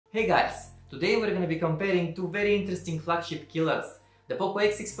Hey guys, today we're gonna be comparing two very interesting flagship killers, the Poco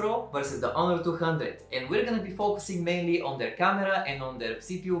X6 Pro versus the Honor 200, and we're gonna be focusing mainly on their camera and on their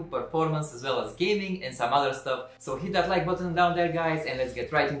CPU performance as well as gaming and some other stuff. So hit that like button down there guys and let's get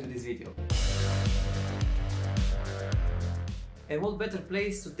right into this video. And what better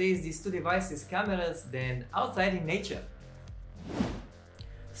place to test these two devices' cameras than outside in nature?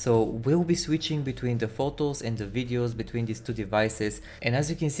 So we'll be switching between the photos and the videos between these two devices, and as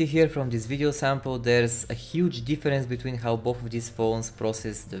you can see here from this video sample, there's a huge difference between how both of these phones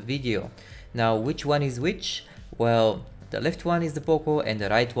process the video. Now which one is which? Well, the left one is the Poco and the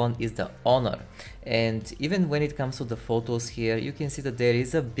right one is the Honor. And even when it comes to the photos here, you can see that there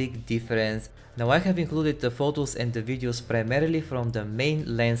is a big difference. Now I have included the photos and the videos primarily from the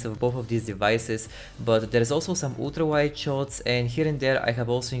main lens of both of these devices, but there's also some ultra wide shots, and here and there I have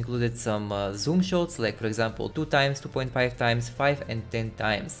also included some zoom shots, like for example 2 times, 2.5 times, 5 and 10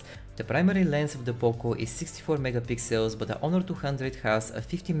 times. The primary lens of the Poco is 64 megapixels, but the Honor 200 has a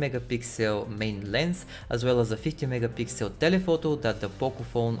 50 megapixel main lens as well as a 50 megapixel telephoto that the Poco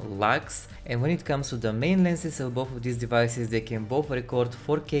phone lacks. And when it comes to the main lenses of both of these devices, they can both record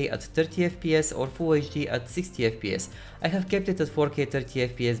 4K at 30 fps or Full HD at 60 fps. I have kept it at 4K 30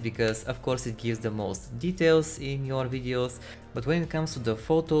 fps because of course it gives the most details in your videos. But when it comes to the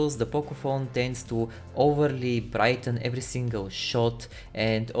photos, the Poco phone tends to overly brighten every single shot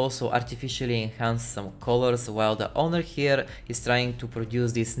and also artificially enhance some colors, while the Honor here is trying to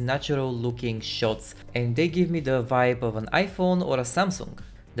produce these natural looking shots, and they give me the vibe of an iPhone or a Samsung.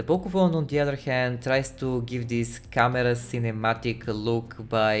 The Poco phone on the other hand tries to give this camera cinematic look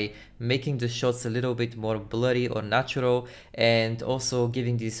by making the shots a little bit more blurry or natural, and also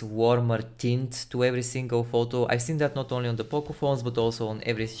giving this warmer tint to every single photo. I've seen that not only on the Poco phones but also on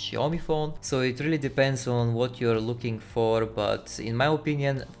every Xiaomi phone, so it really depends on what you're looking for. But in my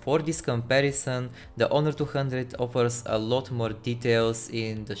opinion, for this comparison, the Honor 200 offers a lot more details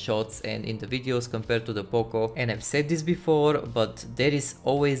in the shots and in the videos compared to the Poco. And I've said this before, but there is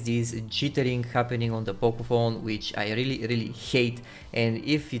always this jittering happening on the Poco phone, which I really hate, and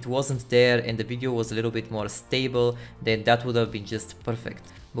if it wasn't there and the video was a little bit more stable, then that would have been just perfect.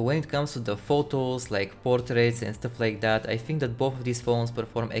 But when it comes to the photos like portraits and stuff like that, I think that both of these phones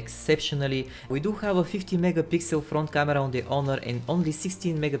perform exceptionally. We do have a 50 megapixel front camera on the Honor and only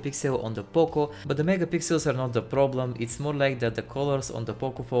 16 megapixel on the Poco, but the megapixels are not the problem. It's more like that the colors on the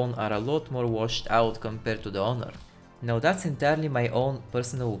Poco phone are a lot more washed out compared to the Honor. Now that's entirely my own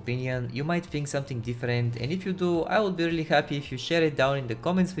personal opinion. You might think something different, and if you do, I would be really happy if you share it down in the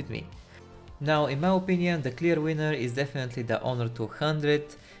comments with me. Now in my opinion, the clear winner is definitely the Honor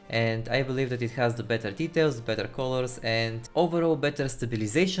 200, and I believe that it has the better details, better colors and overall better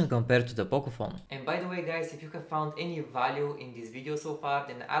stabilization compared to the Poco phone. And by the way guys, if you have found any value in this video so far,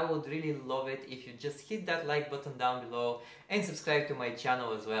 then I would really love it if you just hit that like button down below and subscribe to my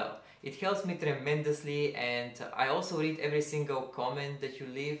channel as well. It helps me tremendously, and I also read every single comment that you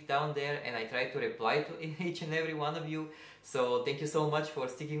leave down there, and I try to reply to each and every one of you. So thank you so much for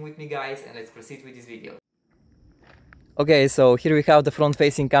sticking with me guys, and let's proceed with this video. Okay, so here we have the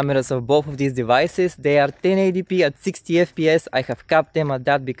front-facing cameras of both of these devices. They are 1080p at 60 fps. I have capped them at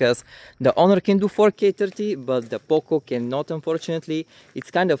that because the Honor can do 4K 30, but the Poco cannot, unfortunately.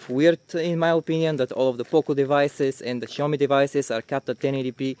 It's kind of weird in my opinion that all of the Poco devices and the Xiaomi devices are capped at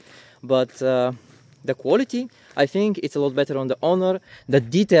 1080p, but the quality, I think it's a lot better on the Honor. The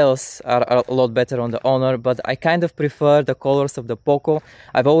details are a lot better on the Honor, but I kind of prefer the colors of the Poco.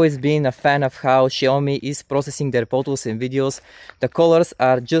 I've always been a fan of how Xiaomi is processing their photos and videos. The colors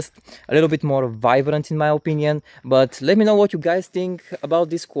are just a little bit more vibrant in my opinion, but let me know what you guys think about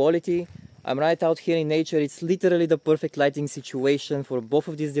this quality. I'm right out here in nature. It's literally the perfect lighting situation for both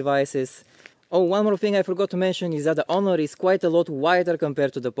of these devices. Oh, one more thing I forgot to mention is that the Honor is quite a lot wider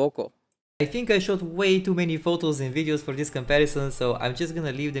compared to the Poco. I think I shot way too many photos and videos for this comparison, so I'm just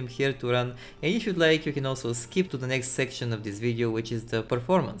gonna leave them here to run, and if you'd like you can also skip to the next section of this video, which is the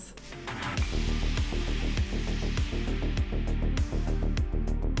performance.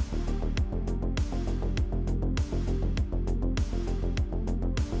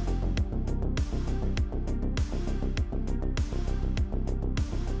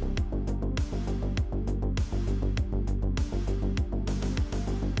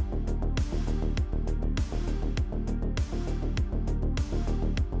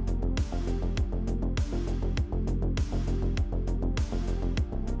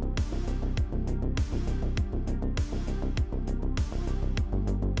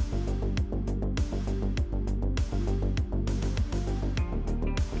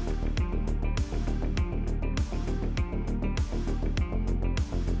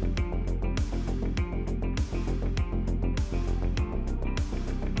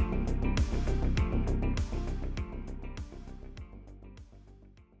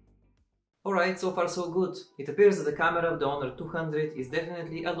 Alright, so far so good. It appears that the camera of the Honor 200 is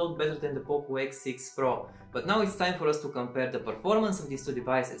definitely a lot better than the Poco X6 Pro, but now it's time for us to compare the performance of these two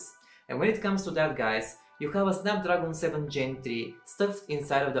devices. And when it comes to that, guys, you have a Snapdragon 7 Gen 3 stuffed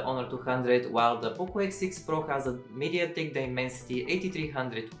inside of the Honor 200, while the Poco X6 Pro has a MediaTek Dimensity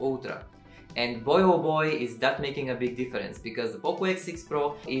 8300 Ultra. And boy oh boy is that making a big difference, because the Poco X6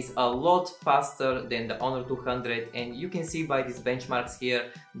 Pro is a lot faster than the Honor 200, and you can see by these benchmarks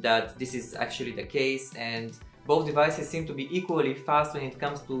here that this is actually the case, and both devices seem to be equally fast when it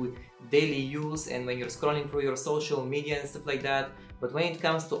comes to daily use and when you're scrolling through your social media and stuff like that. But when it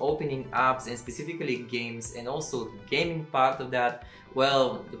comes to opening apps and specifically games and also the gaming part of that,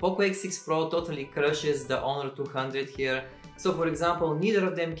 well, the Poco X6 Pro totally crushes the Honor 200 here. So for example, neither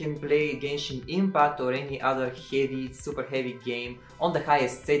of them can play Genshin Impact or any other super heavy game on the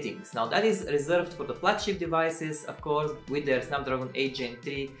highest settings. Now that is reserved for the flagship devices, of course, with their Snapdragon 8 Gen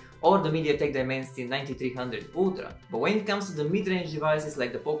 3 or the MediaTek Dimensity 9300 Ultra. But when it comes to the mid-range devices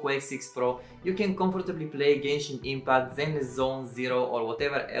like the Poco X6 Pro, you can comfortably play Genshin Impact, Zenless Zone Zero or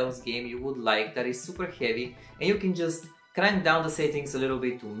whatever else game you would like that is super heavy, and you can just crank down the settings a little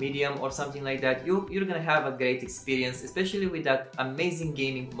bit to medium or something like that. You're gonna have a great experience, especially with that amazing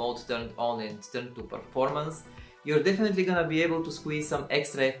gaming mode turned on and turned to performance. You're definitely gonna be able to squeeze some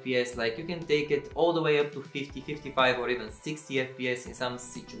extra FPS, like you can take it all the way up to 50, 55 or even 60 FPS in some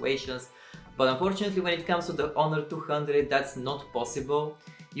situations. But unfortunately when it comes to the Honor 200, that's not possible.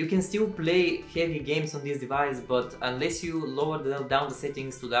 You can still play heavy games on this device, but unless you lower down the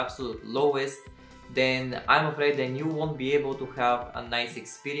settings to the absolute lowest, then I'm afraid then you won't be able to have a nice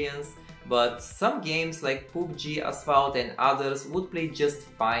experience. But some games like PUBG, Asphalt and others would play just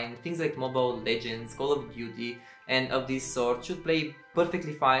fine. Things like Mobile Legends, Call of Duty and of this sort should play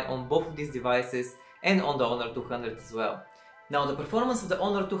perfectly fine on both of these devices and on the Honor 200 as well. Now the performance of the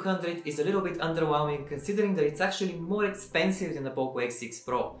Honor 200 is a little bit underwhelming, considering that it's actually more expensive than the Poco X6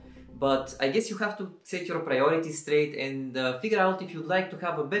 Pro. But I guess you have to set your priorities straight and figure out if you'd like to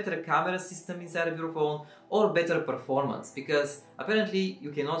have a better camera system inside of your phone or better performance, because apparently you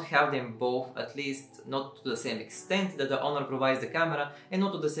cannot have them both, at least not to the same extent that the Honor provides the camera and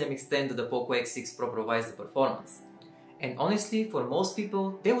not to the same extent that the Poco X6 Pro provides the performance. And honestly, for most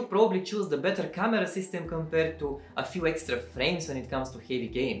people, they would probably choose the better camera system compared to a few extra frames when it comes to heavy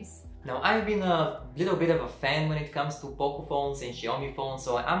games. Now, I've been a little bit of a fan when it comes to Poco phones and Xiaomi phones,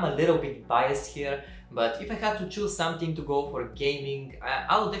 so I'm a little bit biased here, but if I had to choose something to go for gaming,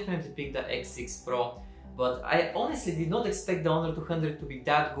 I would definitely pick the X6 Pro. But I honestly did not expect the Honor 200 to be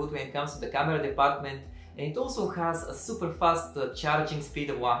that good when it comes to the camera department, and it also has a super fast charging speed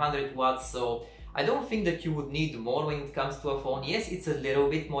of 100 watts, so I don't think that you would need more when it comes to a phone. Yes, it's a little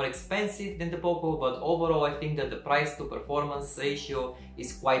bit more expensive than the Poco, but overall I think that the price to performance ratio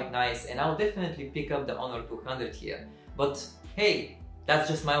is quite nice, and I'll definitely pick up the Honor 200 here. But hey, that's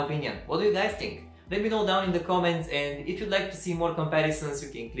just my opinion. What do you guys think? Let me know down in the comments, and if you'd like to see more comparisons, you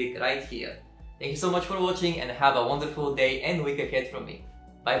can click right here. Thank you so much for watching and have a wonderful day and week ahead from me.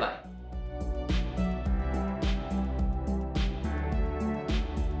 Bye bye.